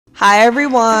Hi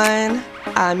everyone,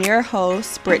 I'm your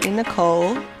host, Brittany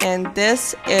Nicole, and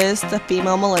this is The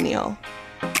Female Millennial,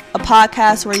 a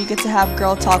podcast where you get to have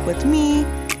girl talk with me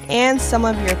and some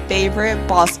of your favorite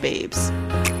boss babes.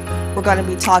 We're going to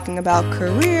be talking about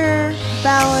career,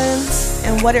 balance,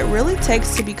 and what it really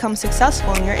takes to become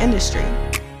successful in your industry.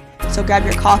 So grab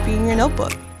your coffee and your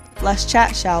notebook. Let's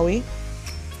chat, shall we?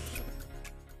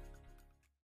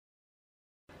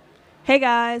 Hey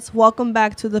guys, welcome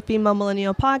back to the Female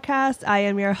Millennial Podcast. I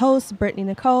am your host, Brittany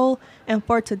Nicole, and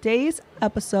for today's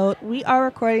episode, we are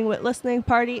recording with Listening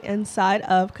Party inside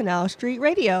of Canal Street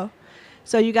Radio.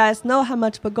 So you guys know how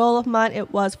much of a goal of mine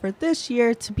it was for this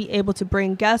year to be able to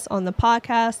bring guests on the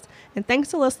podcast, and thanks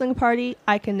to Listening Party,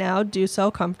 I can now do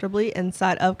so comfortably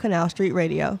inside of Canal Street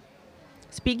Radio.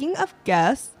 Speaking of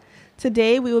guests,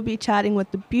 today we will be chatting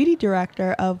with the beauty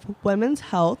director of Women's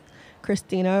Health,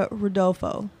 Christina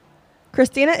Rodolfo.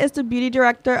 Christina is the beauty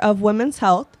director of Women's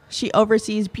Health. She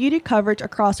oversees beauty coverage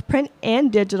across print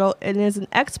and digital and is an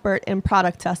expert in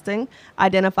product testing,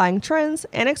 identifying trends,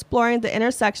 and exploring the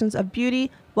intersections of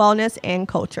beauty, wellness, and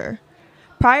culture.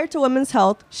 Prior to Women's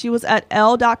Health, she was at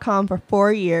Elle.com for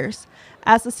 4 years.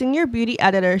 As the senior beauty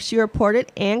editor, she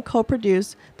reported and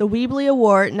co-produced the Weebly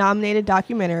Award-nominated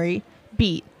documentary,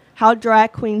 Beat: How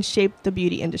Drag Queens Shaped the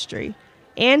Beauty Industry.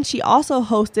 And she also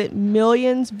hosted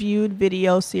millions-viewed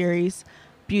video series,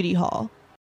 Beauty Hall.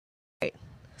 Right.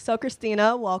 So,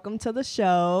 Christina, welcome to the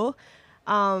show.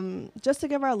 Just to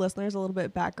give our listeners a little bit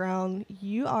of background,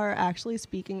 you are actually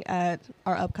speaking at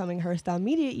our upcoming Hearst Down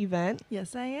Media event.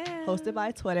 Yes, I am. Hosted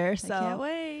by Twitter. I can't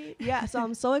wait. Yeah, so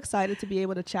I'm so excited to be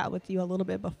able to chat with you a little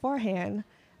bit beforehand.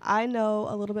 I know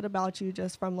a little bit about you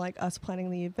just from us planning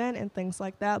the event and things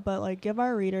like that, but give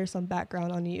our readers some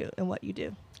background on you and what you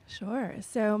do. Sure.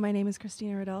 So my name is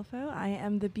Christina Rodolfo. I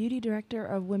am the beauty director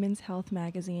of Women's Health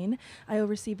magazine. I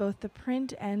oversee both the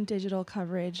print and digital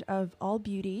coverage of all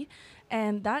beauty.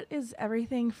 And that is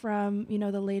everything from,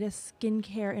 the latest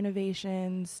skincare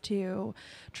innovations to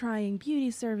trying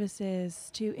beauty services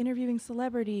to interviewing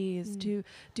celebrities to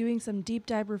doing some deep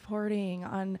dive reporting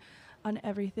on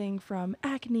everything from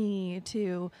acne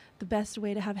to the best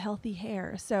way to have healthy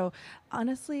hair. So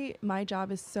honestly, my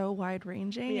job is so wide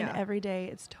ranging and every day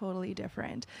it's totally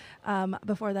different.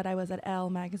 Before that, I was at Elle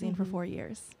magazine for 4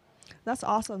 years. That's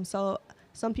awesome. So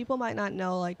some people might not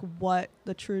know what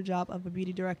the true job of a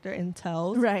beauty director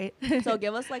entails. Right. So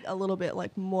give us a little bit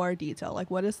more detail.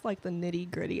 What is the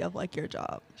nitty gritty of your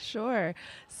job? Sure.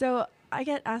 So I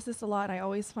get asked this a lot. I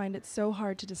always find it so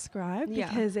hard to describe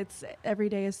because every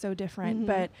day is so different.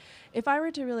 But if I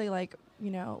were to really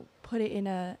put it in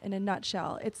a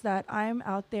nutshell, it's that I'm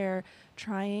out there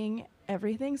trying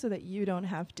everything so that you don't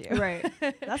have to. Right.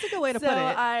 That's a good way to put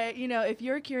it. So if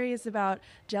you're curious about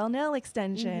gel nail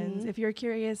extensions, if you're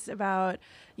curious about,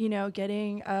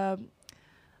 getting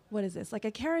what is this, a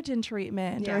keratin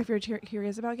treatment, or if you're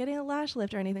curious about getting a lash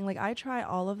lift or anything, I try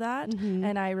all of that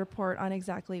and I report on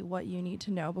exactly what you need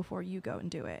to know before you go and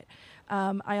do it.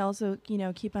 I also,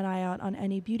 keep an eye out on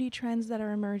any beauty trends that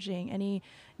are emerging, any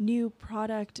new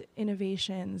product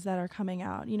innovations that are coming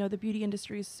out. The beauty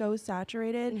industry is so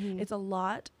saturated. It's a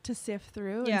lot to sift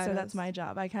through. Yeah, and so that's my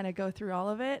job. I kind of go through all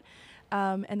of it.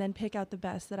 And then pick out the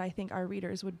best that I think our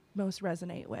readers would most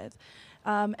resonate with.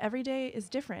 Every day is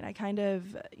different. I kind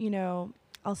of,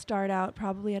 I'll start out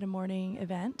probably at a morning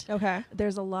event. Okay.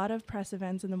 There's a lot of press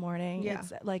events in the morning. Yeah.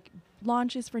 It's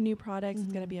launches for new products.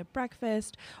 It's going to be a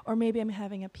breakfast, or maybe I'm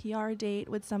having a PR date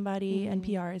with somebody, and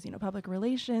PR is, public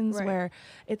relations, where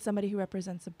it's somebody who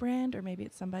represents a brand, or maybe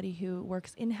it's somebody who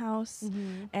works in-house,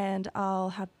 and I'll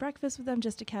have breakfast with them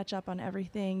just to catch up on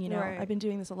everything. I've been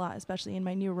doing this a lot, especially in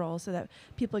my new role, so that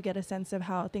people get a sense of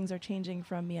how things are changing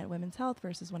from me at Women's Health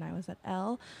versus when I was at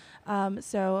Elle.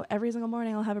 So every single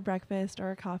morning I'll have a breakfast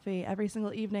or a coffee. Every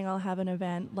single evening I'll have an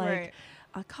event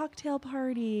a cocktail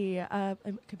party. It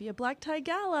could be a black tie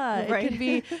gala. It could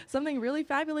be something really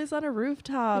fabulous on a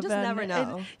rooftop. You just never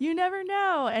know. You never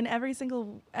know. And every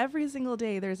single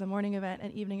day there's a morning event,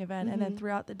 an evening event, and then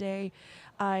throughout the day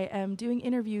I am doing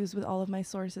interviews with all of my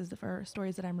sources for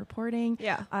stories that I'm reporting.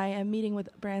 Yeah. I am meeting with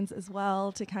brands as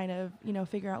well to kind of,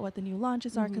 figure out what the new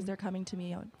launches are, because they're coming to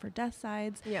me for desk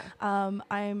sides. Yeah.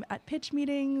 I'm at pitch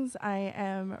meetings. I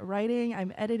am writing.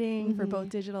 I'm editing for both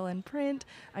digital and print.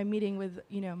 I'm meeting with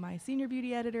my senior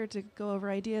beauty editor to go over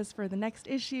ideas for the next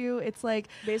issue. It's like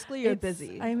basically you're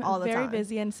busy. I'm all the very time.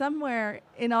 busy, and somewhere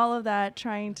in all of that,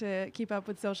 trying to keep up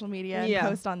with social media and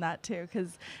post on that too,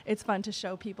 because it's fun to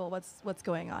show people what's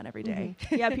going on every day.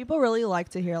 Yeah, people really like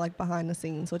to hear like behind the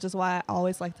scenes, which is why I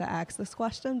always like to ask this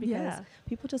question, because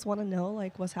people just want to know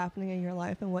like what's happening in your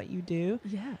life and what you do.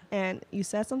 Yeah. And you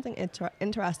said something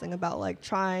interesting about like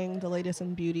trying the latest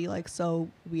in beauty, like so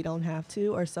we don't have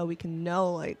to, or so we can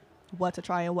know like what to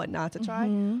try and what not to try.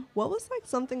 What was like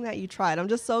something that you tried? I'm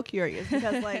just so curious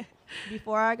because like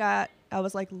before I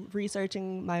was like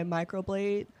researching my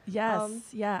microblade. Yes.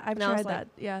 I've tried that.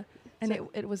 Yeah. And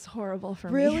so it was horrible for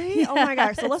me. Really? Oh my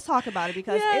gosh. So let's talk about it,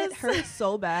 because it hurts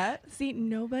so bad. See,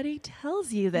 nobody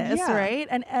tells you this, right?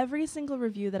 And every single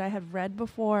review that I have read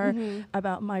before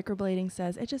about microblading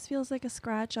says it just feels like a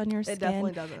scratch on your skin. It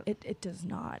definitely doesn't. It does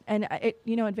not. And it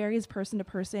varies person to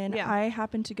person. Yeah. I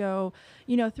happened to go,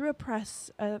 through a press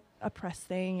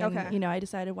thing, and I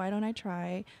decided, why don't I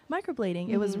try microblading?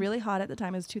 It was really hot at the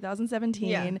time. It was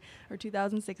 2017 or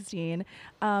 2016.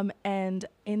 And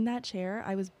in that chair,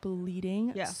 I was bleeding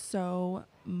so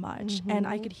much, and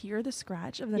I could hear the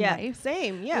scratch of the knife.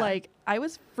 Same. Like I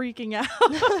was freaking out.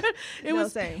 It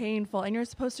was painful, and you're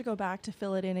supposed to go back to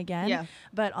fill it in again. Yeah.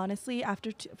 But honestly,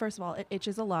 after first of all, it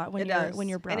itches a lot when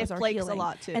your brows and it are flakes healing. a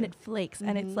lot too. And it flakes,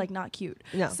 and it's like not cute.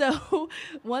 No. So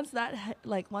once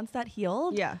that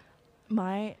healed, yeah,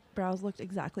 my brows looked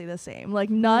exactly the same. Like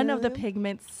none of the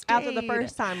pigments stayed. After the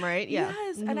first time, right? Yeah.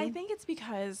 Yes, and I think it's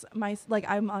because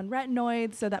I'm on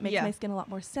retinoids, so that makes my skin a lot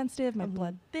more sensitive, my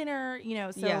blood thinner,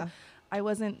 so I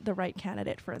wasn't the right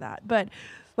candidate for that. But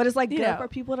it's like good for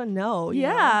people to know.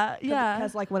 Yeah.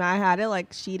 Because like when I had it,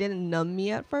 like she didn't numb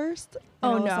me at first.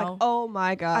 Oh no! Like, oh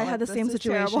my god! I had the same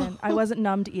situation. I wasn't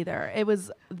numbed either. It was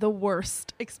the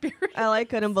worst experience. I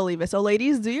couldn't believe it. So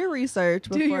ladies, do your research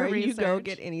before you go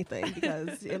get anything,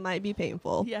 because it might be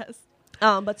painful. Yes.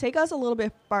 But take us a little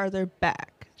bit farther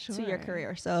back to your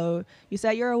career. So you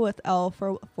said you were with Elle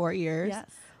for 4 years. Yes.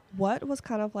 What was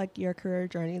kind of like your career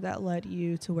journey that led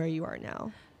you to where you are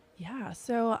now? Yeah,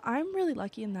 so I'm really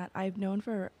lucky in that I've known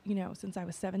for, since I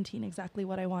was 17 exactly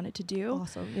what I wanted to do.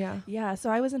 Awesome, yeah. Yeah, so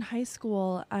I was in high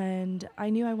school and I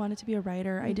knew I wanted to be a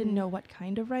writer. I didn't know what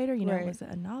kind of writer, was it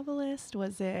a novelist?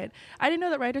 I didn't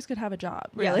know that writers could have a job,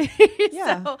 really.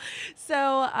 Yeah. So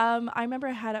I remember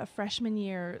I had a freshman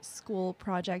year school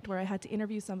project where I had to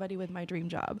interview somebody with my dream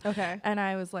job. Okay. And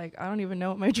I was like, I don't even know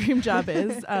what my dream job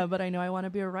is, but I know I want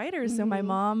to be a writer. So my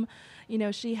mom,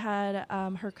 she had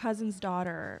her cousin's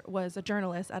daughter was a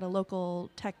journalist at a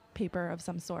local tech paper of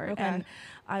some sort. Okay. And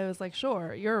I was like,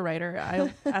 sure, you're a writer. I'll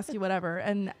ask you whatever.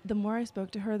 And the more I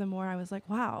spoke to her, the more I was like,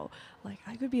 wow, like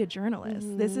I could be a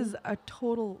journalist. This is a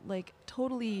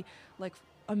totally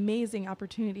amazing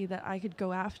opportunity that I could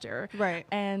go after. Right.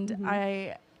 And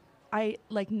I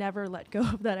never let go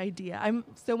of that idea.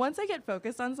 So once I get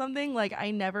focused on something,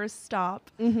 I never stop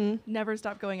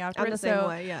going after it. I'm the same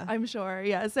way, yeah. I'm sure.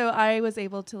 Yeah. So I was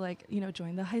able to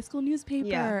join the high school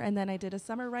newspaper, and then I did a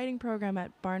summer writing program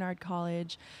at Barnard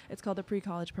College. It's called the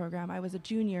pre-college program. I was a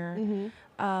junior.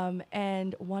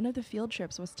 And one of the field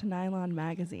trips was to Nylon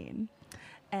Magazine.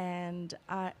 And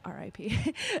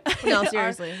R.I.P. No,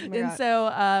 seriously.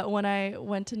 So when I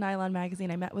went to Nylon Magazine,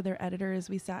 I met with their editors.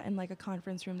 We sat in a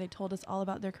conference room. They told us all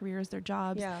about their careers, their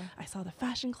jobs. Yeah. I saw the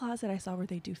fashion closet. I saw where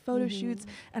they do photo shoots.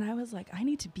 And I was like, I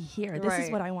need to be here. This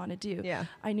is what I want to do. Yeah.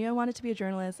 I knew I wanted to be a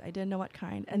journalist. I didn't know what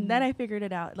kind. And then I figured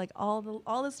it out. All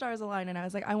the stars aligned. And I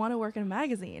was like, I want to work in a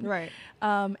magazine. Right.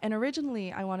 And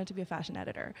originally, I wanted to be a fashion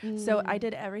editor. So I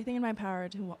did everything in my power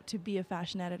to be a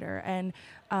fashion editor. And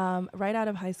right out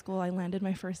of high school, I landed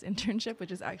my first internship,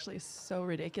 which is actually so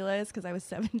ridiculous because I was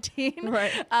 17.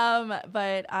 Right.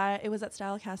 But it was at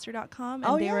stylecaster.com,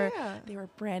 and they were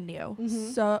brand new.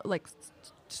 So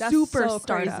That's super so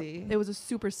startup. crazy. It was a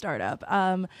super startup.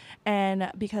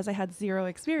 And because I had zero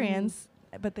experience,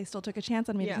 but they still took a chance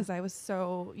on me because I was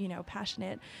so,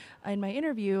 passionate. In my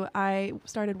interview, I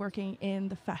started working in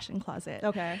the fashion closet.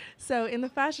 Okay. So in the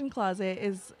fashion closet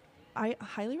I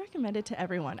highly recommend it to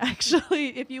everyone,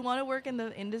 actually. If you want to work in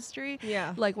the industry,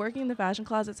 working in the fashion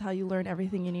closet is how you learn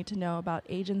everything you need to know about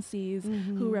agencies,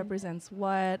 who represents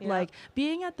what.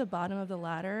 Being at the bottom of the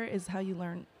ladder is how you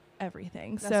learn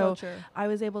everything. That's so true. I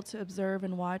was able to observe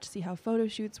and watch, see how photo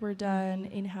shoots were done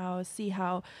in-house, see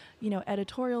how,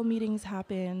 editorial meetings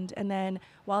happened. And then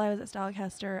while I was at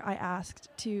Stylecaster, I asked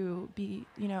to be,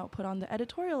 put on the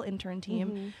editorial intern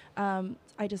team.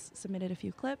 I just submitted a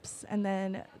few clips, and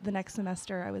then the next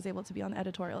semester I was able to be on the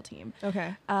editorial team.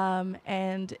 Okay.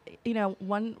 And,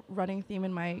 one running theme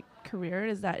in my career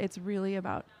is that it's really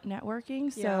about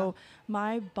networking. Yeah. So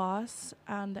my boss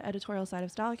on the editorial side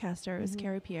of Stylecaster is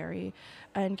Carrie Pieri,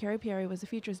 and Carrie Pieri was the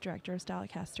features director of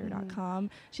Stylecaster.com.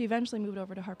 She eventually moved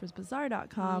over to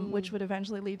Harper'sBazaar.com, which would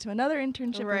eventually lead to another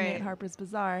internship with me at Harper's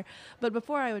Bazaar. But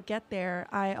before I would get there,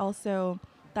 I also,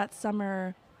 that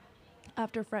summer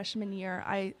after freshman year,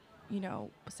 I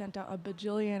sent out a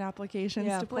bajillion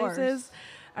applications to places. Course.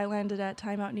 I landed at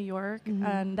Time Out New York,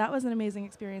 and that was an amazing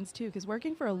experience too, because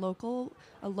working for a local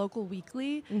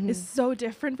weekly is so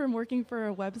different from working for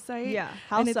a website. Yeah.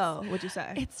 How so, would you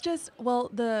say? It's just, well,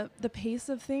 the pace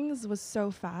of things was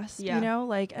so fast,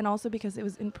 and also because it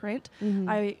was in print,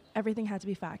 everything had to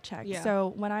be fact checked. Yeah.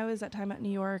 So when I was at Time Out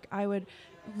New York, I would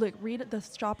read the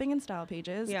shopping and style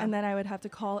pages, and then I would have to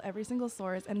call every single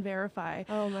source and verify,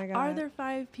 oh my God, are there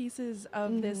 5 pieces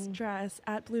of this dress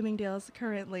at Bloomingdale's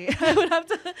currently? I would have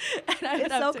to,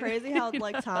 it's so crazy how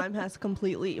time has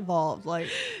completely evolved,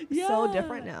 so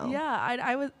different now.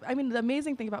 Yeah, the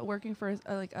amazing thing about working for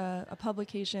a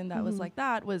publication that was like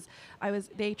that was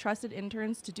they trusted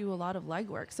interns to do a lot of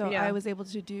legwork. So I was able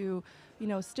to do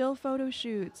still photo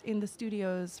shoots in the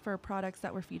studios for products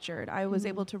that were featured. I was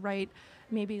able to write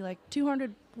maybe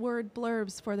 200 word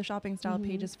blurbs for the shopping style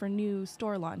pages for new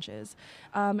store launches.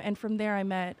 And from there I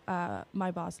met my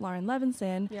boss, Lauren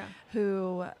Levinson,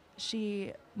 who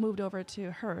she moved over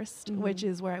to Hearst, which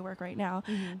is where I work right now.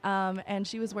 And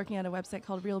she was working at a website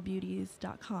called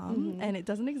realbeauties.com, and it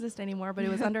doesn't exist anymore, but it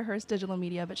was under Hearst Digital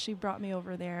Media. But she brought me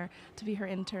over there to be her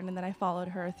intern, and then I followed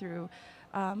her through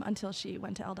until she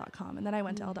went to Elle.com. And then I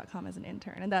went to Elle.com as an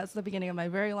intern. And that's the beginning of my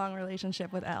very long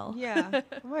relationship with Elle. Yeah.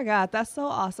 Oh my God, that's so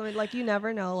awesome. You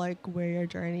never know where your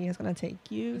journey is going to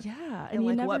take you. Yeah. And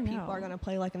you never what know. People are going to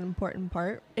play an important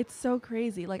part. It's so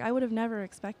crazy. I would have never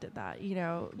expected that,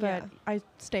 but I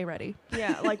stay ready.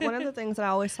 Yeah. One of the things that I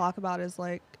always talk about is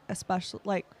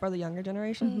especially for the younger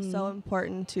generation, so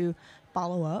important to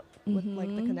follow up with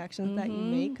the connections that you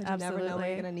make, because you never know when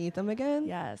you're going to need them again.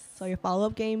 Yes. So your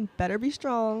follow-up game better be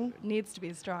strong. Needs to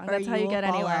be strong. That's how you get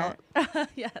anywhere.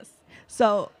 Yes.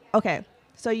 So, okay.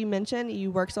 So you mentioned you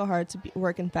work so hard to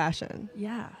work in fashion.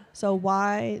 Yeah. So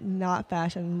why not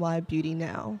fashion? Why beauty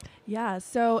now? Yeah.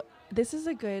 So this is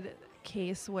a good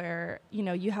case where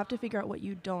you have to figure out what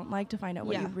you don't like to find out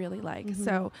what you really like.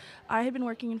 So I had been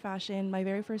working in fashion. My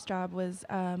very first job was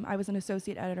I was an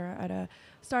associate editor at a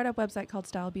startup website called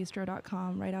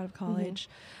stylebistro.com right out of college,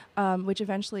 which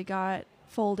eventually got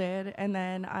folded, and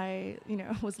then I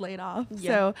was laid off.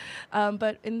 So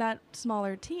but in that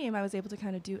smaller team I was able to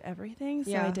kind of do everything.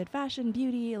 So I did fashion,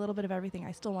 beauty, a little bit of everything.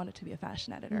 I still wanted to be a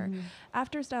fashion editor.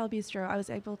 After Style Bistro, I was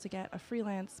able to get a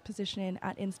freelance position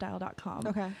at InStyle.com.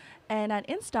 Okay. And at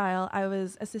InStyle I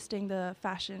was assisting the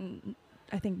fashion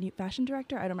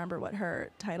director. I don't remember what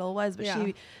her title was, but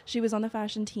she was on the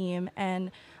fashion team,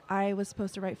 and I was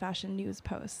supposed to write fashion news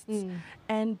posts.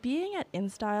 And being at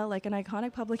InStyle, an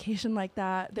iconic publication like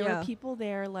that, there were people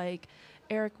there like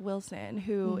Eric Wilson,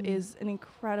 who is an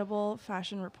incredible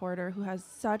fashion reporter who has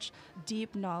such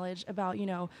deep knowledge about,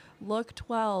 look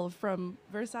 12 from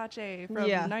Versace from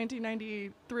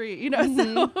 1993,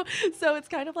 So it's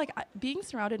kind of being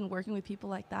surrounded and working with people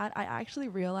like that, I actually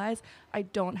realize I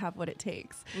don't have what it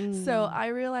takes. So I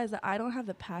realize that I don't have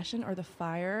the passion or the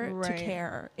fire to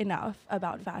care enough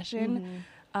about fashion.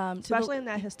 Especially in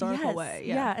that historical way.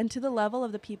 Yeah, and to the level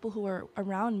of the people who were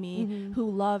around me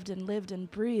who loved and lived and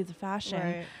breathed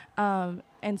fashion.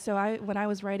 And so when I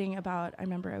was writing about, I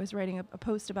remember I was writing a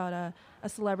post about a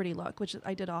celebrity look, which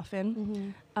I did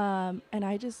often. And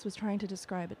I just was trying to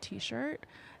describe a t-shirt,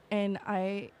 and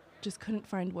I just couldn't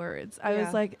find words. I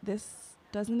was like, this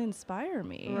doesn't inspire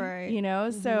me,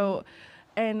 So...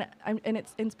 And it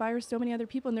inspires so many other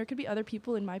people, and there could be other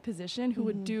people in my position who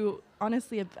would do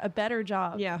honestly a better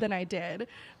job than I did.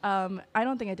 I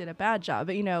don't think I did a bad job,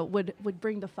 but would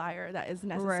bring the fire that is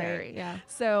necessary.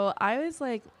 So I was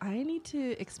like, I need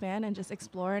to expand and just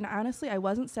explore. And honestly, I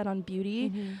wasn't set on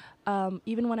beauty,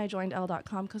 even when I joined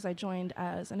Elle.com, because I joined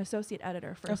as an associate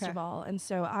editor first of all, and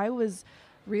so I was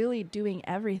really doing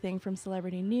everything from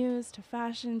celebrity news to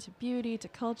fashion to beauty to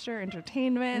culture,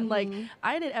 entertainment.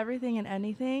 I did everything and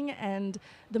anything. And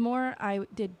the more I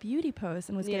did beauty posts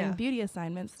and was getting beauty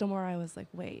assignments, the more I was like,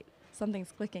 wait,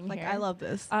 something's clicking Like, here. I love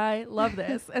this. I love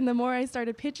this. And the more I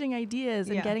started pitching ideas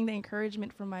and Yeah. getting the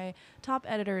encouragement from my top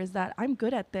editors that I'm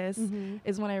good at this,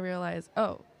 is when I realized,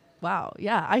 oh, wow,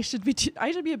 yeah, I should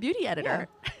be a beauty editor.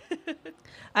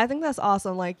 I think that's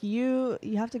awesome. Like, you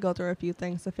have to go through a few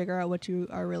things to figure out what you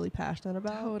are really passionate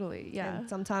about. Totally, yeah. And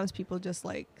sometimes people just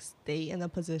like stay in a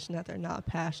position that they're not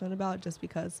passionate about just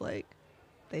because like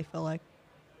they feel like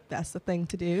that's the thing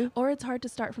to do. Or it's hard to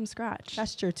start from scratch.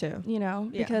 That's true too. You know,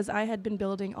 Yeah. because I had been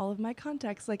building all of my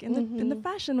contacts like in the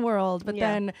fashion world, but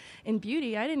then in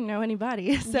beauty, I didn't know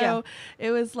anybody. So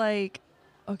it was like,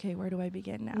 okay, where do I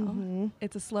begin now?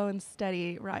 It's a slow and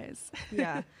steady rise.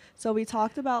 Yeah. So we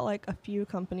talked about like a few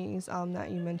companies that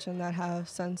you mentioned that have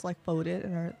since like folded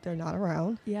and they're not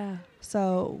around. Yeah.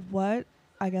 So what,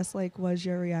 I guess, like, was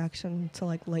your reaction to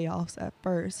like layoffs at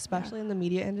first, especially in the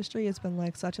media industry? It's been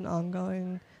like such an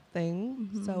ongoing thing.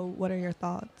 So what are your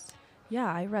thoughts? Yeah,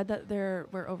 I read that there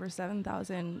were over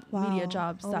 7,000 Wow. media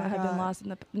jobs Oh that my have been God. lost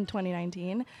in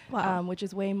 2019, Wow. which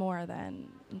is way more than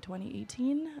in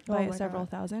 2018 Oh by my several God.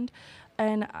 thousand.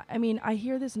 And I mean, I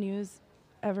hear this news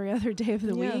every other day of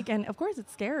the Yeah. week, and of course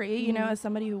it's scary. You know, as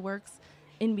somebody who works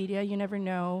in media, you never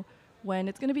know when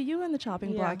it's going to be you in the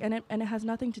chopping block, and it has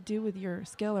nothing to do with your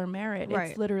skill or merit.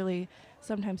 Right. It's literally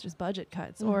sometimes just budget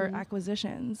cuts or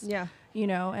acquisitions. Yeah. You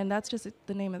know, and that's just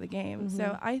the name of the game.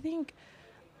 So I think,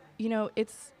 you know,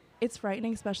 it's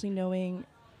frightening, especially knowing,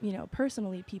 you know,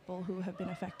 personally people who have been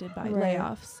affected by Right.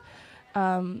 layoffs.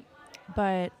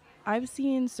 But I've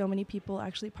seen so many people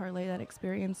actually parlay that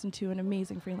experience into an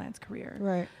amazing freelance career.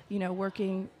 Right. You know,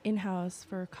 working in-house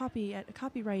for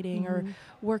copywriting or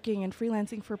working and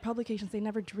freelancing for publications they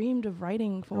never dreamed of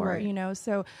writing for, Right. you know.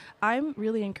 So I'm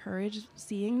really encouraged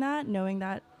seeing that, knowing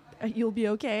that you'll be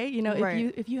okay. You know,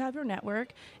 Right. if you have your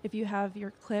network, if you have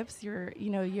your clips,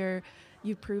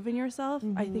 you've proven yourself,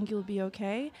 I think you'll be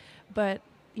okay. But,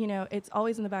 you know, it's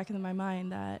always in the back of my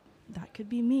mind that could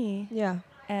be me. Yeah.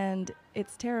 And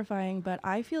it's terrifying, but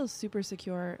I feel super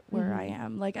secure where I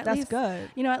am. Like, at That's least, good.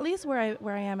 you know, at least where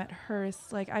I am at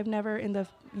Hearst, like, I've never in the,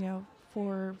 you know,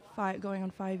 going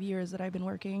on 5 years that I've been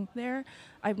working there,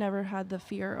 I've never had the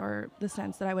fear or the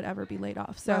sense that I would ever be laid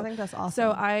off. So I think that's awesome.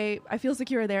 So I feel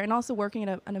secure there, and also working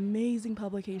at an amazing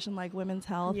publication like Women's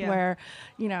Health, where,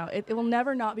 you know, it will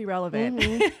never not be relevant.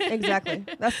 Exactly.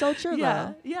 That's so true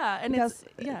though. Yeah, and Because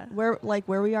it's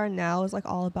where we are now is like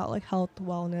all about like health,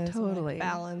 wellness, and, Totally. like,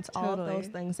 balance, all of Totally. those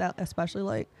things that especially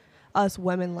like us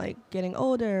women like getting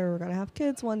older, we're gonna have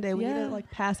kids one day. We need to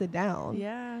like pass it down.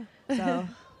 Yeah. So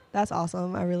that's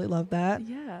awesome. I really love that.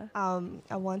 Yeah.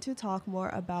 I want to talk more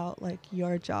about like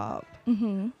your job.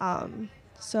 Mm-hmm.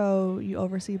 So you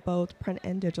oversee both print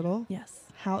and digital. Yes.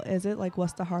 How is it? Like,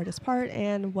 what's the hardest part,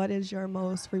 and what is your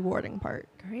most rewarding part?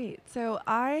 Great. So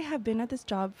I have been at this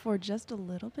job for just a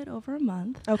little bit over a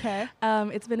month. Okay.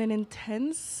 It's been an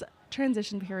intense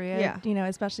transition period, Yeah. you know,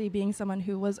 especially being someone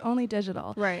who was only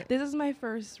digital. Right. This is my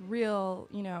first real,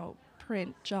 you know,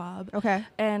 print job. Okay.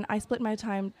 And I split my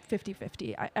time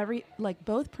 50-50.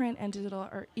 Both print and digital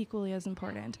are equally as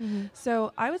important.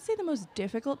 So I would say the most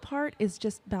difficult part is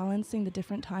just balancing the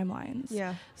different timelines.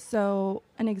 Yeah. So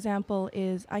an example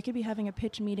is I could be having a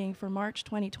pitch meeting for March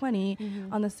 2020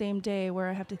 on the same day where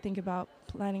I have to think about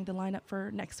planning the lineup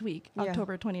for next week, Yeah.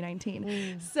 October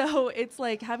 2019. So it's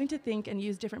like having to think and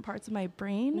use different parts of my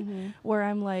brain where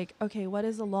I'm like, okay, what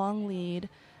is a long lead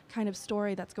kind of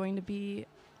story that's going to be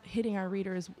hitting our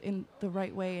readers in the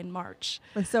right way in March.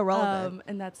 It's still relevant.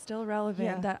 And that's still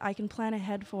relevant, that I can plan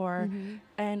ahead for.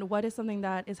 And what is something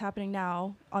that is happening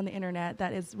now on the internet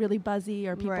that is really buzzy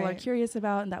or people are curious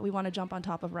about and that we want to jump on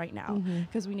top of right now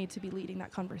because we need to be leading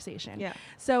that conversation. Yeah.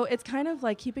 So it's kind of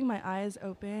like keeping my eyes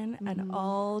open in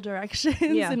all directions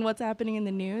and what's happening in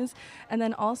the news. And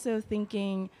then also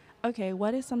thinking, okay,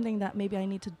 what is something that maybe I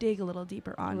need to dig a little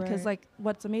deeper on? Because like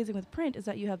what's amazing with print is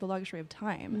that you have the luxury of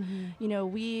time. You know,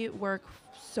 we work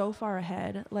so far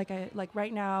ahead. Like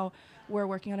right now we're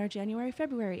working on our January,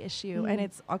 February issue and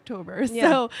it's October.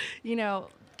 So, you know,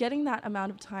 getting that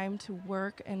amount of time to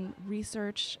work and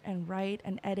research and write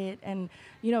and edit and,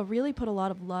 you know, really put a lot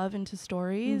of love into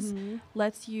stories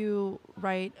lets you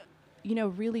write, you know,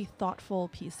 really thoughtful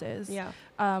pieces. Yeah.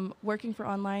 Working for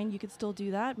online, you could still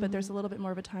do that, but there's a little bit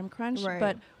more of a time crunch. Right.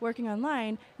 But working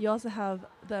online, you also have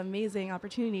the amazing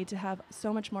opportunity to have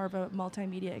so much more of a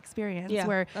multimedia experience Yeah,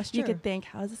 where that's you true. could think,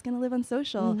 how is this going to live on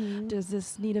social? Does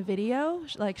this need a video?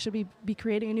 Should we be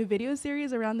creating a new video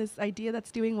series around this idea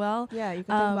that's doing well? Yeah, you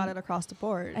can think about it across the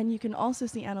board. And you can also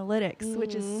see analytics,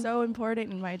 which is so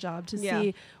important in my job, to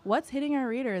see what's hitting our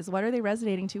readers, what are they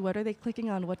resonating to, what are they clicking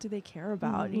on, what do they care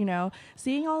about, you know?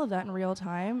 Seeing all of that in real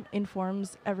time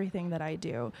informs everything that I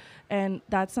do. And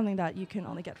that's something that you can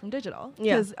only get from digital.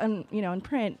 Yeah. Because, you know, in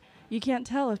print, you can't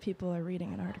tell if people are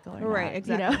reading an article or Right, not.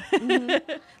 exactly. You know?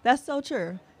 That's so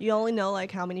true. You only know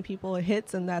like how many people it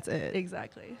hits and that's it.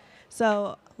 Exactly.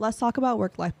 So let's talk about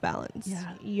work-life balance.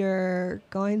 Yeah. You're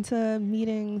going to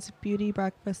meetings, beauty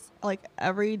breakfast like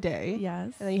every day.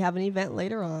 Yes. And then you have an event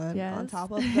later on Yes.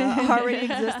 top of the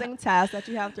already existing tasks that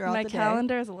you have throughout My the day.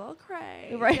 calendar is a little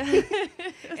cray. Right.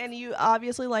 And you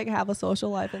obviously like have a social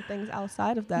life and things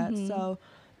outside of that. So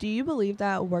do you believe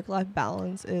that work-life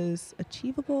balance is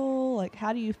achievable? Like,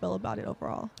 how do you feel about it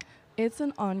overall? It's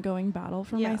an ongoing battle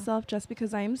for myself, just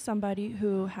because I am somebody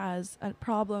who has a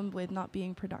problem with not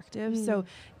being productive. So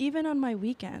even on my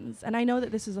weekends, and I know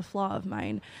that this is a flaw of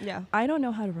mine, I don't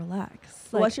know how to relax.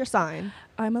 Like, what's your sign?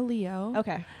 I'm a Leo.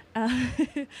 Okay.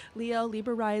 Leo,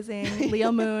 Libra rising,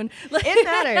 Leo moon. It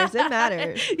matters. It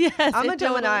matters. Yes. I'm a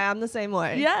Gemini. I'm the same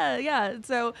way. Yeah, yeah.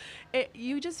 So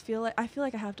you just feel like, I feel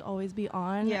like I have to always be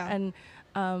on. Yeah.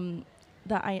 And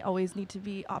that I always need to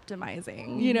be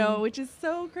optimizing, you know, which is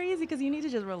so crazy because you need to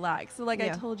just relax. So like I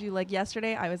told you, like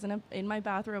yesterday I was in my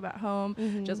bathrobe at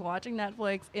home, just watching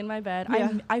Netflix in my bed.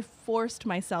 I forced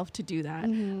myself to do that.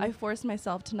 I forced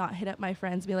myself to not hit up my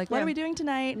friends, be like, what are we doing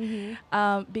tonight?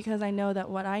 Because I know that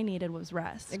what I needed was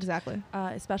rest. Exactly.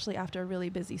 Especially after a really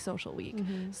busy social week.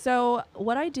 So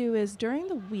what I do is during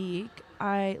the week,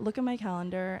 I look at my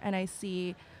calendar and I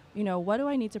see, you know, what do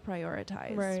I need to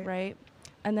prioritize, right?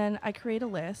 And then I create a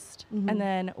list, and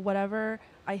then whatever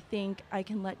I think I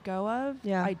can let go of,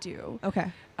 I do.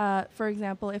 Okay. For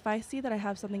example, if I see that I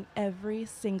have something every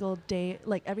single day,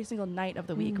 like every single night of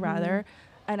the week, rather,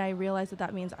 and I realize that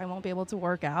that means I won't be able to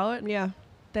work out,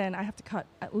 then I have to cut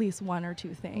at least one or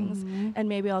two things. And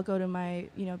maybe I'll go to my,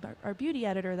 you know, our beauty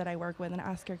editor that I work with and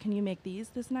ask her, can you make these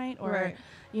this night? Or,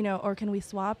 you know, or can we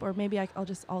swap? Or maybe I'll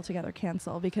just altogether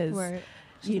cancel because...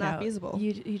 It's not feasible.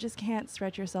 You just can't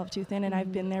stretch yourself too thin. And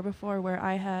I've been there before where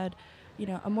I had, you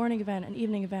know, a morning event, an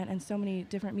evening event, and so many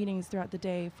different meetings throughout the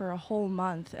day for a whole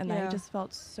month. And I just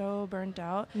felt so burnt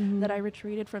out that I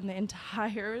retreated from the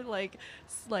entire like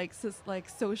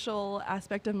social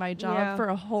aspect of my job for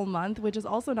a whole month, which is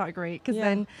also not great because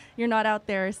then you're not out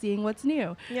there seeing what's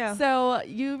new. So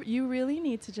you really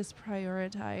need to just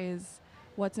prioritize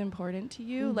what's important to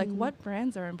you, like what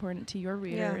brands are important to your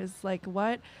readers, like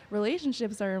what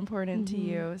relationships are important to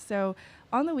you. So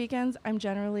on the weekends, I'm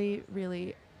generally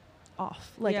really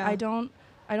off. Like I don't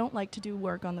like to do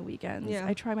work on the weekends.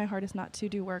 I try my hardest not to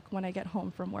do work when I get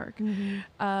home from work.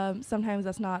 Sometimes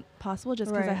that's not possible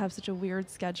just because I have such a weird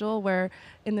schedule where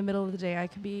in the middle of the day I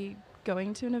could be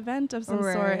going to an event of some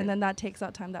sort, and then that takes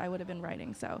out time that I would have been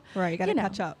writing. So you gotta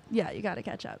catch up. Yeah, you gotta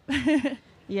catch up.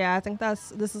 Yeah, I think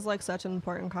this is like such an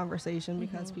important conversation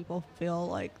because people feel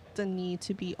like the need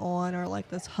to be on or like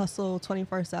this hustle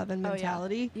 24/7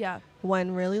 mentality.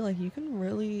 When really like you can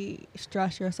really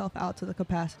stress yourself out to the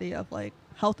capacity of like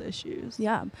health issues.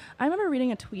 Yeah. I remember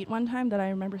reading a tweet one time that I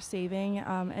remember saving,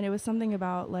 and it was something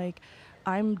about like,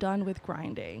 I'm done with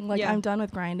grinding. Like I'm done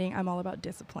with grinding. I'm all about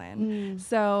discipline.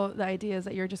 So the idea is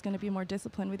that you're just going to be more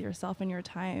disciplined with yourself and your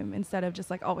time instead of just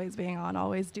like always being on,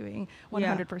 always doing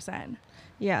 100%.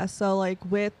 Yeah. So like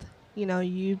with, you know,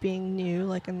 you being new,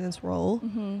 like in this role,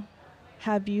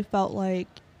 have you felt like,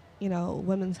 you know,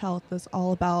 women's health is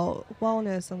all about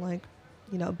wellness and like,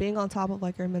 you know, being on top of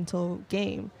like your mental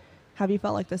game? Have you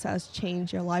felt like this has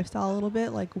changed your lifestyle a little bit,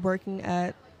 like working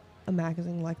at a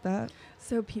magazine like that?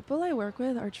 So people I work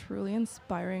with are truly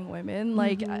inspiring women.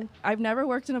 Like I've never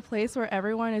worked in a place where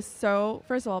everyone is so,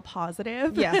 first of all,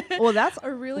 positive. Yeah. Well, that's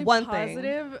a really one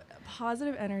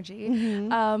positive energy.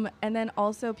 And then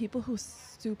also people who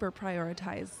super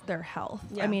prioritize their health.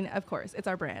 I mean, of course, it's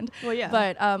our brand. Well, yeah.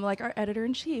 But like our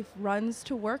editor-in-chief runs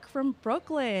to work from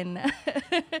Brooklyn.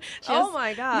 Oh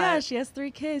my God. Yeah, she has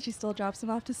 3 kids. She still drops them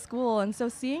off to school. And so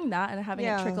seeing that and having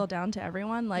it trickle down to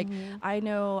everyone, like I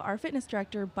know our fitness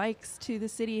director bikes to the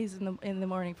cities in the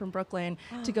morning from Brooklyn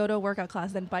to go to a workout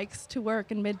class, then bikes to work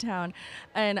in Midtown.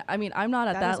 And I mean, I'm not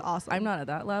at that. Awesome. I'm not at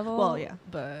that level. Well, yeah.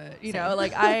 But you know,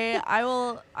 like I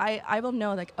will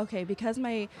know like, okay, because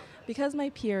because my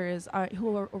peers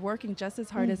who are working just as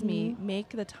hard as me make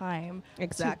the time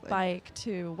to bike,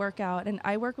 to work out. And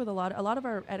I work with a lot of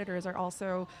our editors are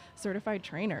also certified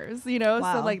trainers, you know,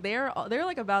 so like they're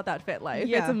like about that fit life.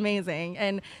 It's amazing.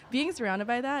 And being surrounded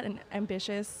by that and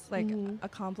ambitious, like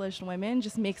accomplished women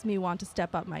just makes me want to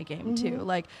step up my game too.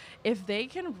 Like if they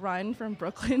can run from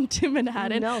Brooklyn to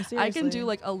Manhattan, I can do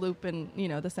like a loop in, you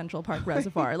know, the Central Park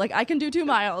Reservoir. Like I can do 2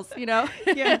 miles, you know?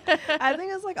 I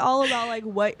think it's like all about like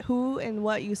who and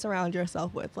what you surround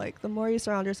yourself with. Like the more you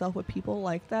surround yourself with people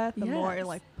like that, the more it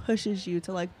like pushes you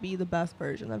to like be the best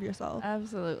version of yourself.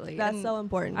 Absolutely. That's so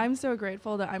important. I'm so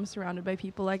grateful that I'm surrounded by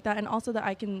people like that, and also that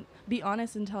I can be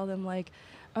honest and tell them like,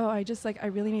 oh, I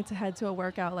really need to head to a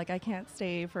workout. Like I can't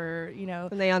stay for, you know,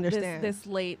 and they understand this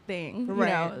late thing, you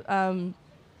know?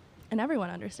 And everyone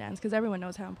understands because everyone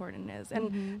knows how important it is.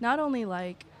 And not only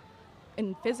like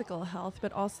in physical health,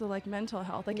 but also like mental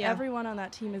health. Like everyone on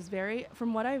that team is very,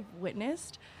 from what I've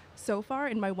witnessed so far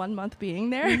in my 1 month being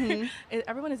there,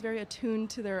 everyone is very attuned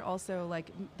to their also like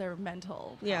their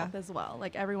mental health as well.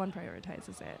 Like everyone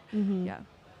prioritizes it. Yeah.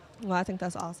 Well, I think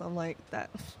that's awesome. Like that.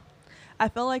 I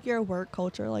feel like your work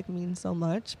culture like means so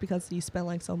much because you spend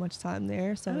like so much time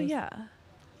there. So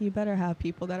you better have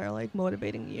people that are like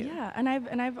motivating you. Yeah,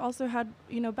 and I've also had,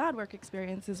 you know, bad work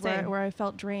experiences where I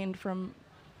felt drained from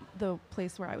the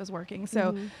place where I was working.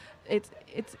 So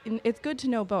it's good to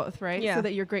know both, right? So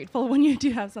that you're grateful when you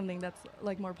do have something that's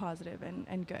like more positive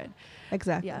and good.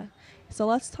 Exactly. Yeah. So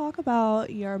let's talk about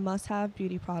your must-have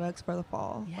beauty products for the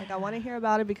fall. Like I want to hear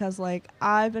about it because like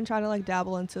I've been trying to like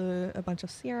dabble into a bunch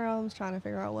of serums, trying to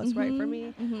figure out what's right for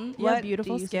me. You have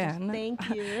beautiful skin. Thank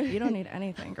you. You don't need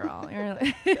anything, girl.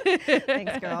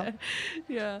 Thanks, girl.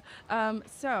 Yeah.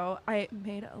 So I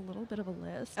made a little bit of a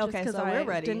list. Okay, so we're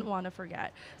ready. Didn't want to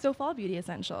forget. So fall beauty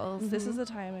essentials. This is a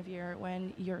time of year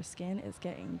when your skin is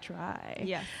getting dry.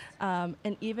 Yes.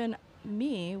 And even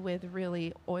me with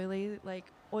really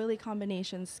oily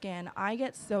combination skin, I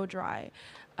get so dry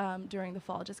during the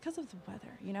fall just because of the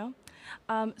weather, you know?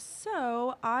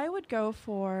 So I would go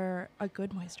for a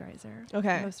good moisturizer.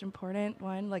 Okay. Most important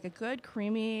one, like a good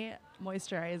creamy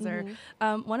moisturizer.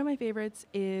 One of my favorites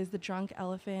is the Drunk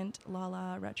Elephant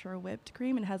Lala Retro Whipped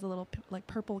Cream. It has a little like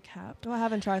purple cap. Oh, I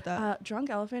haven't tried that. Drunk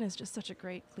Elephant is just such a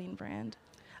great clean brand.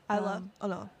 I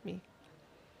love, me.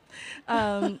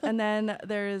 And then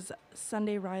there's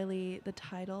Sunday Riley, the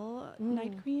Tidal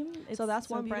Night Cream. So that's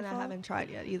one brand I haven't tried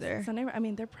yet either. I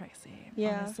mean, they're pricey,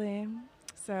 honestly.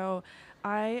 So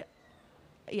I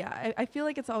feel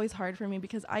like it's always hard for me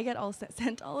because I get all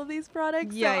sent all of these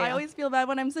products. I always feel bad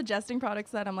when I'm suggesting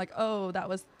products that I'm like, oh, that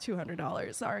was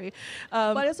 $200. Sorry.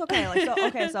 But it's okay.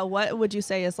 Like, so what would you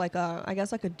say is like I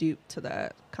guess like a dupe to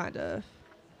that kind of?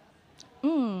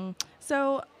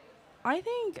 So I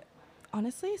think,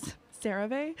 honestly,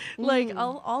 CeraVe. Like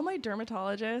all my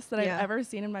dermatologists that I've ever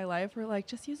seen in my life were like,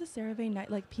 just use a CeraVe night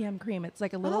like PM cream. It's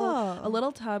like a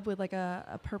little tub with like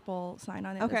a purple sign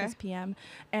on it that says PM,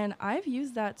 and I've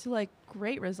used that to like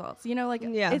great results. You know, like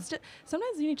it's just,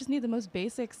 sometimes you just need the most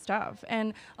basic stuff,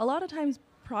 and a lot of times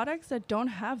products that don't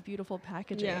have beautiful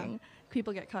packaging.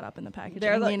 People get caught up in the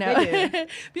packaging, you know.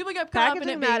 People get caught up in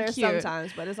it matters being cute.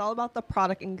 Sometimes, but it's all about the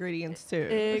product ingredients too.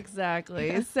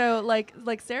 Exactly. So like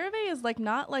CeraVe is like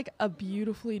not like a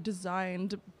beautifully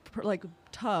designed like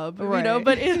tub, you know,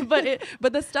 but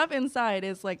the stuff inside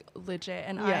is like legit,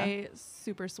 and I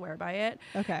super swear by it.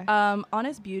 Okay.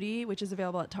 Honest Beauty, which is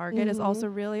available at Target, is also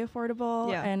really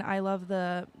affordable, and I love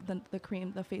the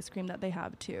cream, the face cream that they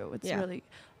have too. It's really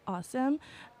awesome.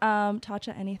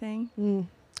 Tatcha Anything.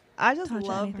 I just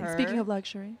love her. Speaking of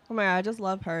luxury. Oh my God, I just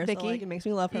love her. Vicky. So like, it makes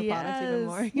me love her products even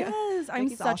more. Yes, I'm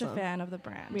such a fan of the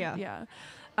brand. Yeah.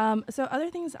 So other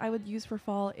things I would use for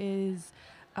fall is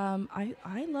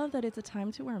I love that it's a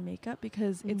time to wear makeup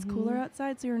because it's cooler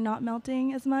outside, so you're not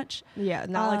melting as much. Yeah,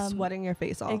 not like sweating your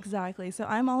face off. Exactly. So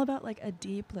I'm all about like a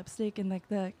deep lipstick and like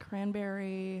the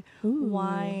cranberry,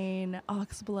 wine,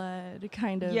 oxblood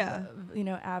kind of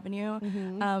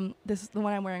avenue. This is the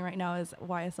one I'm wearing right now is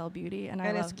YSL Beauty, and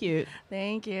it's cute.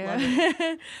 Thank you.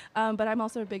 But I'm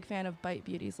also a big fan of Bite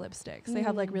Beauty's lipsticks. They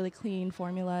have like really clean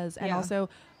formulas and also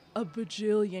a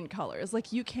bajillion colors.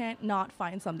 Like you can't not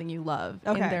find something you love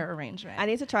in their arrangement. I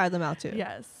need to try them out too.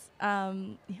 Yes.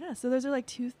 So those are like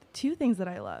two things that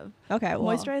I love. Okay.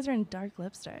 Well, moisturizer and dark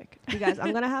lipstick. You guys,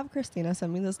 I'm gonna have Christina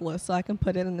send me this list so I can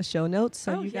put it in the show notes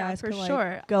so you guys can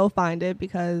like go find it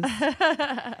because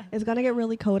it's gonna get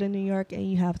really cold in New York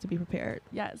and you have to be prepared.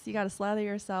 Yes, you gotta slather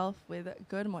yourself with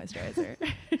good moisturizer.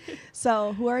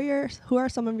 So who are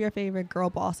some of your favorite girl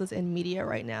bosses in media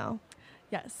right now?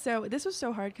 Yes. So this was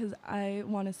so hard because I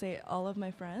want to say all of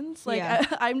my friends. Like, Yeah.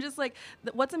 I'm just like,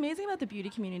 what's amazing about the beauty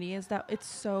community is that it's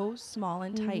so small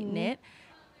and tight knit,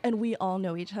 and we all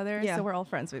know each other. Yeah. So we're all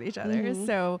friends with each other.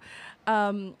 So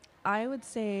I would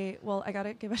say, well, I got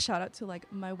to give a shout out to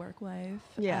like my work wife,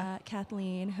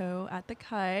 Kathleen, who at The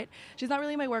Cut. She's not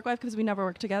really my work wife because we never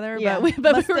work together,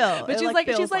 but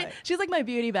she's like my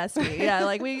beauty bestie. Yeah,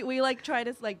 like we like try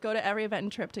to like go to every event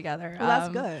and trip together. Well,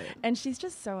 that's good. And she's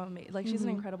just so amazing. Like she's an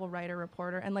incredible writer,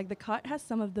 reporter, and like The Cut has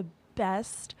some of the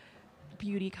best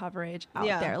beauty coverage out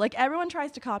there. Like everyone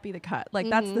tries to copy The Cut. Like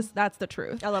that's the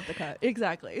truth. I love The Cut.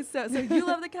 Exactly. So you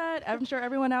love The Cut. I'm sure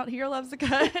everyone out here loves The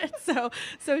Cut.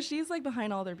 So she's like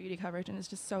behind all their beauty coverage, and it's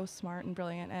just so smart and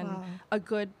brilliant and a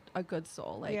good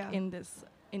soul like in this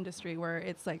industry where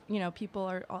it's like, you know, people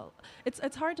are all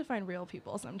it's hard to find real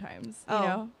people sometimes, you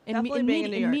know, in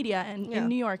media and in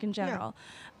New York in general.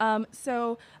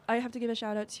 So I have to give a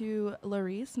shout out to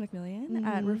Larisse McMillian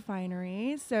at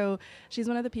Refinery. So she's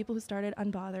one of the people who started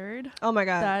Unbothered. Oh my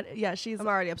God. I'm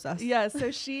already obsessed. Yeah. So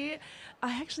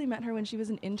I actually met her when she was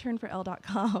an intern for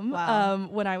Elle.com. Wow.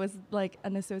 When I was like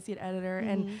an associate editor,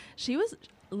 and she was,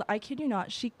 I kid you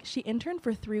not, she interned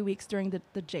for 3 weeks during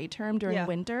the J term during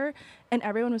winter, and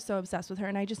everyone was so obsessed with her,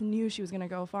 and I just knew she was going to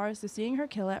go far. So seeing her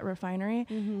kill at Refinery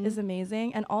is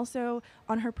amazing. And also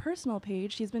on her personal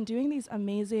page, she's been doing these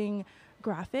amazing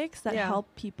graphics that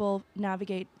help people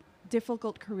navigate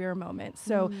difficult career moments.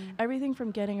 So everything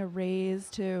from getting a raise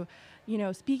to, you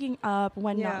know, speaking up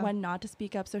when not to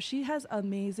speak up. So she has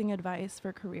amazing advice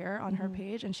for career on her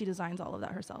page, and she designs all of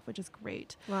that herself, which is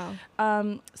great.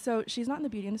 Wow. So she's not in the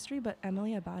beauty industry, but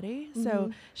Emily Abadi.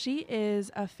 So she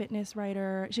is a fitness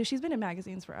writer. She's been in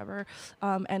magazines forever,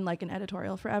 and like an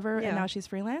editorial forever, and now she's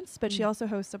freelance. But she also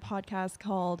hosts a podcast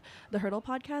called The Hurdle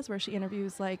Podcast, where she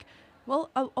interviews like,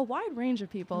 well, a wide range of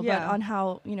people, but on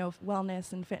how, you know,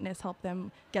 wellness and fitness help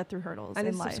them get through hurdles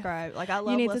in life. Subscribe. Like I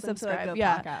love listening to a good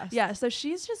podcast. Yeah. So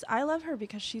she's just, I love her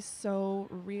because she's so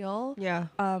real. Yeah.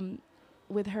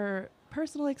 With her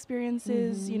personal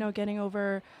experiences, you know, getting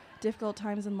over difficult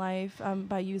times in life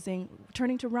by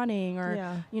turning to running,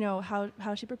 or you know,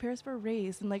 how she prepares for a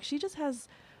race, and like she just has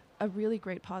a really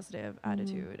great positive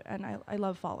attitude, and I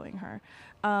love following her.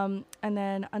 And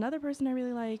then another person I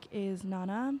really like is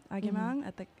Nana Agemang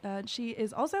at the. She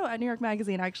is also at New York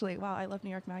Magazine, actually. Wow, I love New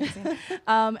York Magazine.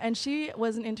 And she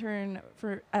was an intern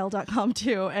for Elle.com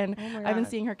too, and I've been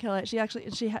seeing her kill it.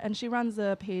 She runs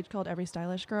a page called Every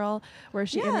Stylish Girl, where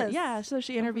she so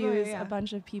she interviews a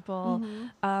bunch of people,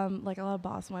 like a lot of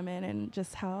boss women, and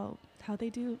just how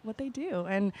they do what they do.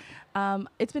 And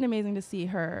it's been amazing to see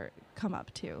her come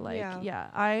up too. Like,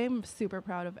 I'm super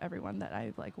proud of everyone that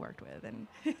I've like worked with. And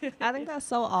I think that's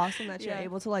so awesome that you're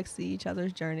able to like see each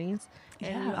other's journeys.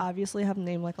 And you obviously have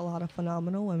named like a lot of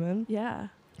phenomenal women. Yeah.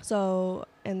 So,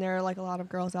 and there are like a lot of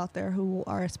girls out there who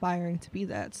are aspiring to be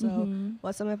that. So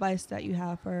what's some advice that you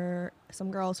have for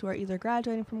some girls who are either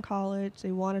graduating from college,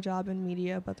 they want a job in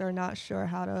media, but they're not sure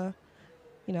how to,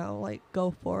 you know, like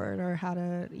go for it or how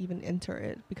to even enter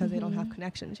it because they don't have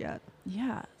connections yet?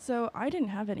 Yeah. So I didn't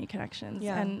have any connections.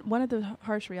 Yeah. And one of the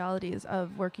harsh realities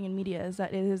of working in media is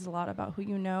that it is a lot about who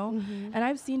you know. And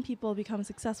I've seen people become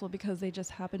successful because they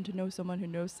just happen to know someone who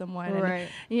knows someone. Right. And,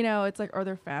 you know, it's like, or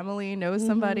their family knows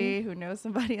somebody who knows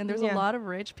somebody. And there's a lot of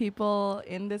rich people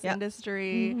in this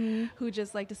industry who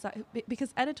just like decide,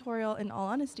 because editorial, in all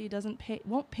honesty,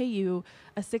 won't pay you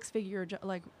a six-figure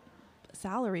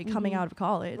salary coming out of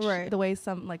college, the way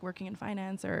some like working in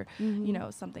finance or you know,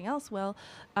 something else will.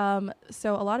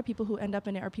 So a lot of people who end up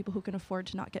in it are people who can afford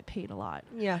to not get paid a lot,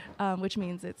 which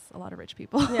means it's a lot of rich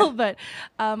people. But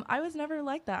I was never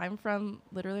like that. I'm from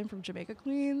Jamaica,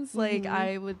 Queens. Like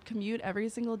I would commute every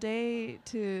single day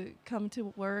to come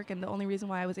to work, and the only reason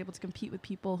why I was able to compete with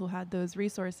people who had those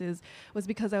resources was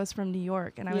because I was from New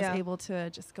York, and I was able to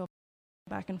just go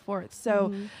back and forth.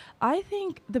 So I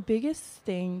think the biggest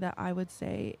thing that I would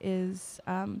say is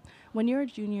when you're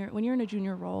in a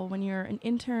junior role, when you're an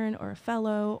intern or a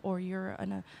fellow, or you're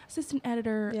an assistant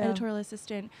editor, editorial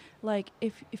assistant, like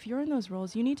if you're in those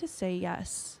roles, you need to say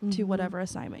yes to whatever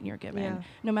assignment you're given,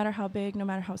 no matter how big, no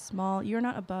matter how small. You're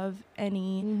not above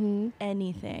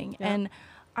anything. And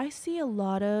I see a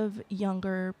lot of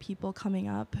younger people coming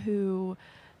up who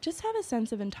just have a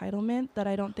sense of entitlement that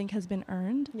I don't think has been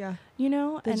earned. Yeah. You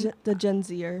know? The Gen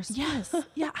Zers. Yes.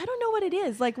 Yeah. I don't know what it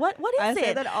is. Like, what is it? I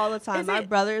say that all the time. My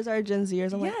brothers are Gen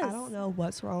Zers. I'm like, I don't know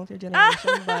what's wrong with your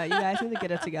generation, but you guys need to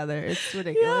get it together. It's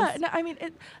ridiculous. Yeah. No, I mean,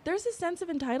 there's a sense of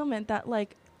entitlement that,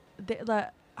 like,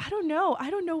 I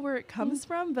don't know where it comes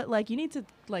from, but like you need to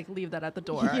like leave that at the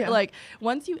door. Yeah. Like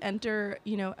once you enter,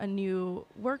 you know, a new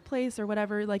workplace or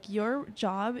whatever, like your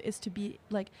job is to be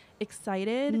like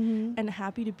excited and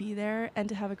happy to be there and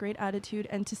to have a great attitude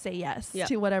and to say yes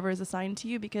to whatever is assigned to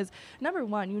you, because number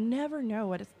one, you never know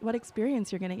what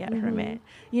experience you're going to get from it.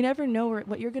 You never know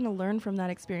what you're going to learn from that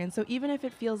experience. So even if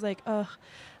it feels like, oh,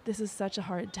 this is such a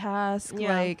hard task,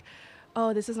 like,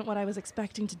 oh, this isn't what I was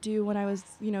expecting to do when I was,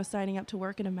 you know, signing up to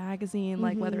work in a magazine,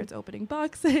 like whether it's opening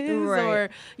boxes or,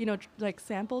 you know, like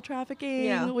sample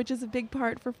trafficking, which is a big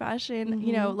part for fashion,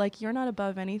 you know, like you're not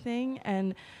above anything,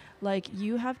 and like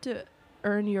you have to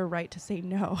earn your right to say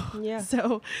no.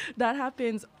 So that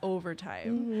happens over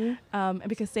time. And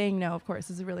because saying no, of course,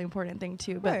 is a really important thing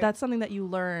too, but that's something that you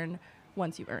learn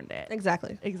once you've earned it.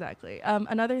 Exactly.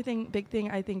 Another big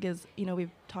thing I think is, you know, we've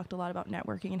talked a lot about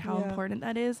networking and how important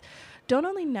that is. Don't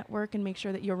only network and make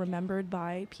sure that you're remembered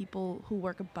by people who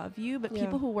work above you, but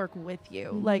people who work with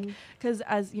you. Like, because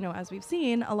as you know, as we've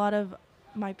seen, a lot of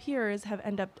my peers have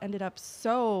ended up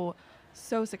so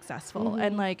successful,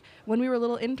 and like when we were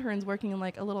little interns working in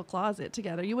like a little closet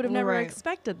together, you would have never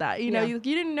expected that, you know. You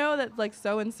didn't know that like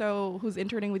so and so who's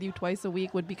interning with you twice a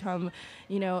week would become,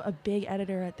 you know, a big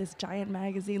editor at this giant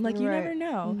magazine. Like you never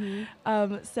know.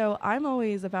 So I'm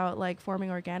always about like forming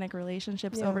organic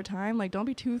relationships over time. Like don't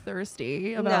be too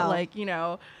thirsty about like, you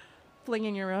know,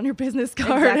 flinging around your business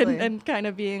card and kind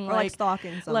of being or like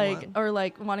stalking someone, like, or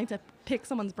like wanting to pick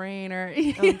someone's brain or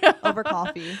over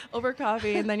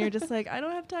coffee, and then you're just like, I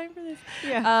don't have time for this.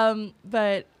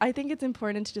 But I think it's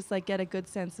important to just like get a good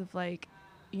sense of like,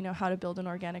 you know, how to build an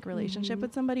organic relationship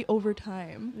with somebody over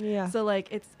time. So like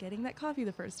it's getting that coffee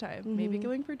the first time, maybe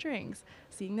going for drinks,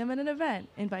 seeing them at an event,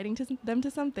 inviting them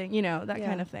to something, you know, that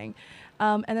kind of thing.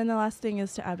 And then the last thing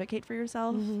is to advocate for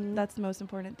yourself. That's the most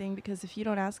important thing, because if you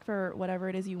don't ask for whatever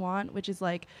it is you want, which is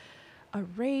like a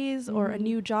raise or a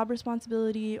new job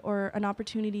responsibility or an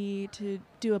opportunity to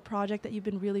do a project that you've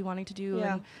been really wanting to do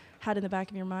and had in the back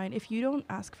of your mind, if you don't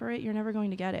ask for it, you're never going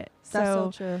to get it. That's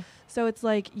so true. So it's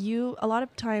like a lot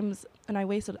of times, and I've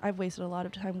wasted a lot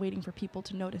of time waiting for people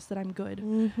to notice that I'm good.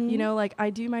 You know, like I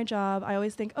do my job. I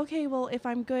always think, okay, well, if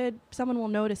I'm good, someone will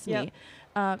notice me.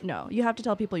 No, you have to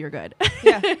tell people you're good.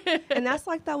 And that's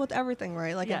like that with everything,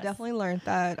 right? Like I definitely learned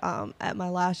that at my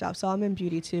last job. So I'm in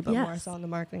beauty too, but more so on the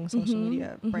marketing, social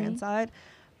media brand side.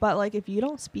 But like if you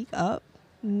don't speak up,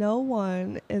 no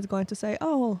one is going to say,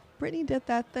 oh, Brittany did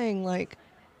that thing. Like,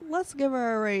 let's give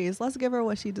her a raise. Let's give her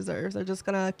what she deserves. They're just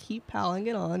going to keep piling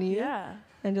it on you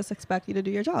and just expect you to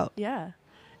do your job.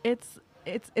 It's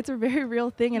a very real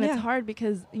thing, and it's hard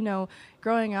because, you know,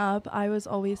 growing up, I was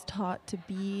always taught to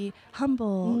be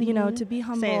humble, you know, to be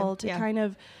humble, to kind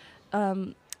of,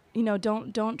 you know,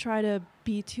 don't try to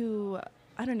be too,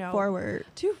 I don't know,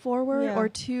 too forward or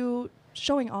too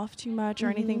showing off too much or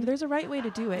anything. But there's a right way to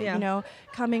do it, you know,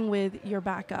 coming with your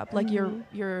backup, like your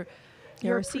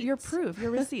receipts. Your proof,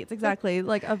 your receipts, exactly,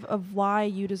 like of why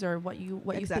you deserve what you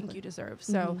think you deserve.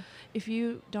 So if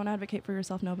you don't advocate for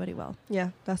yourself, nobody will.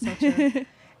 Yeah, that's so true.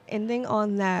 Ending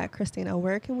on that, Christina,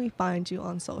 where can we find you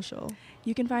on social?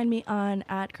 You can find me on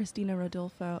 @Christina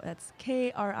Rodulfo. That's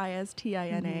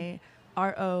KRISTINA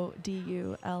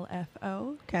RODULFO.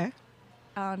 Okay.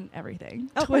 On everything.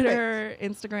 Twitter,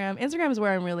 Instagram. Instagram is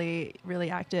where I'm really, really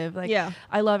active. Like,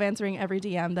 I love answering every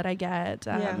DM that I get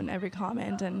and every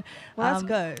comment. And that's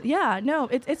good. Yeah, no,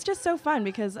 it's just so fun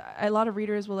because a lot of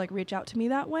readers will like reach out to me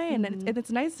that way, and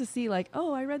it's nice to see like,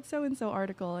 oh, I read so and so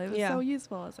article. It was so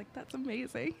useful. It's like, that's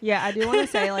amazing. Yeah, I do want to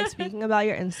say, like, speaking about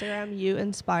your Instagram, you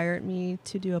inspired me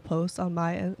to do a post on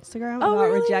my Instagram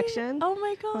about rejection. Oh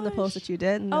my god! From the post that you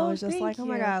did, and I was just like, oh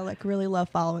my god, like really love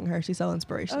following her. She's so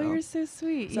inspirational. Oh, you're so sweet.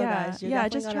 So guys,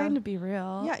 just trying to be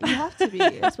real. Yeah, you have to be,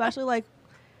 especially like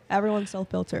everyone's so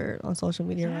filtered on social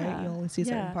media, right? You only see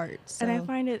certain parts. So. And I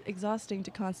find it exhausting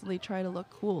to constantly try to look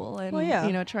cool and,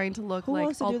 you know, trying to look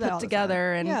like all put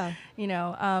together and, you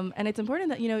know, and it's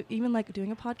important that, you know, even like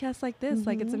doing a podcast like this,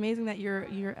 like it's amazing that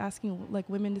you're asking like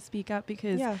women to speak up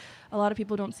because a lot of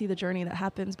people don't see the journey that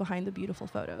happens behind the beautiful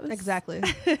photos. Exactly.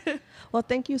 Well,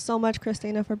 thank you so much,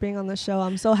 Christina, for being on the show.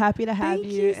 I'm so happy to have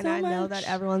you. And I know that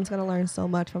everyone's going to learn so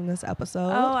much from this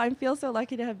episode. Oh, I feel so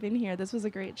lucky to have been here. This was a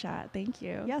great chat. Thank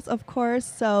you. Yes, of course.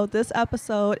 So this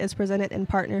episode is presented in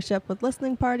partnership with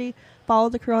Listening Party. Follow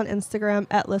the crew on Instagram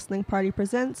 @Listening Party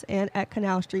Presents and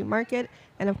 @Canal Street Market.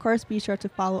 And of course, be sure to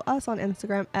follow us on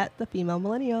Instagram @The Female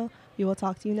Millennial. We will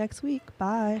talk to you next week.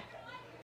 Bye.